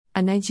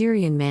A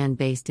Nigerian man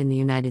based in the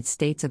United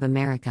States of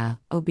America,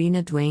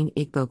 Obinna Dwayne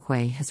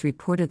Igbokwe, has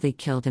reportedly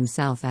killed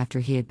himself after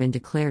he had been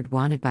declared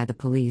wanted by the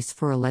police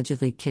for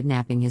allegedly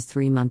kidnapping his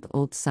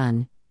 3-month-old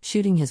son,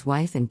 shooting his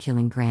wife and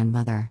killing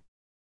grandmother.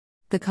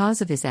 The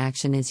cause of his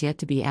action is yet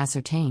to be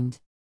ascertained.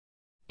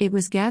 It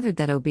was gathered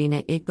that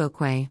Obinna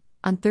Igbokwe,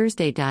 on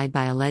Thursday, died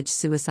by alleged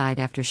suicide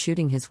after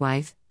shooting his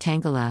wife,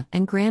 Tangala,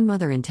 and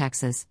grandmother in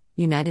Texas,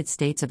 United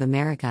States of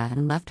America,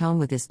 and left home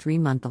with his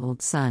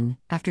 3-month-old son,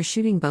 after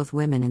shooting both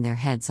women in their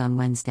heads on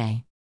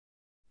Wednesday.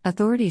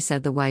 Authorities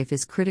said the wife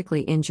is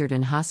critically injured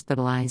and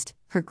hospitalized.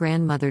 Her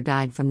grandmother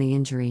died from the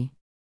injury.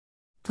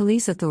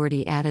 Police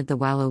authority added that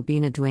while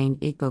Obinna Dwayne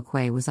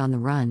Igbokwe was on the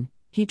run,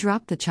 he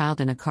dropped the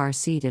child in a car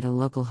seat at a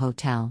local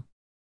hotel.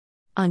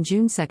 On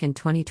June 2,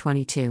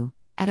 2022,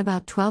 at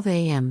about 12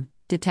 a.m.,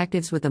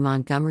 detectives with the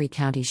Montgomery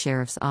County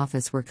Sheriff's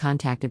Office were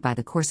contacted by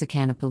the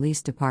Corsicana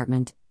Police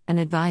Department and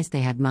advised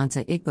they had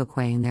Monsa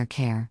Igbokwe in their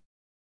care.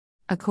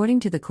 According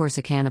to the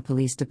Corsicana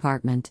Police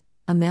Department,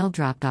 a male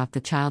dropped off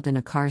the child in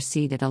a car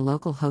seat at a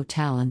local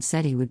hotel and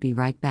said he would be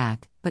right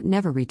back, but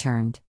never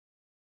returned.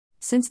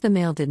 Since the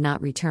male did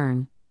not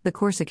return, the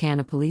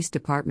Corsicana Police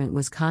Department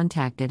was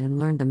contacted and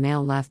learned the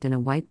male left in a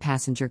white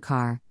passenger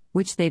car,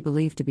 which they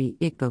believed to be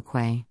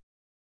Igbokwe.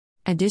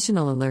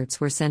 Additional alerts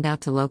were sent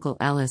out to local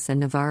Ellis and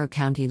Navarro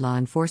County law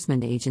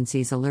enforcement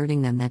agencies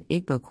alerting them that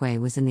Igbokwe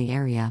was in the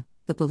area,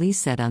 the police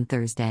said on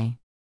Thursday.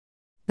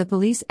 The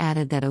police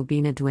added that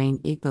Obinna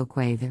Dwayne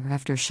Igbokwe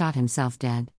thereafter shot himself dead.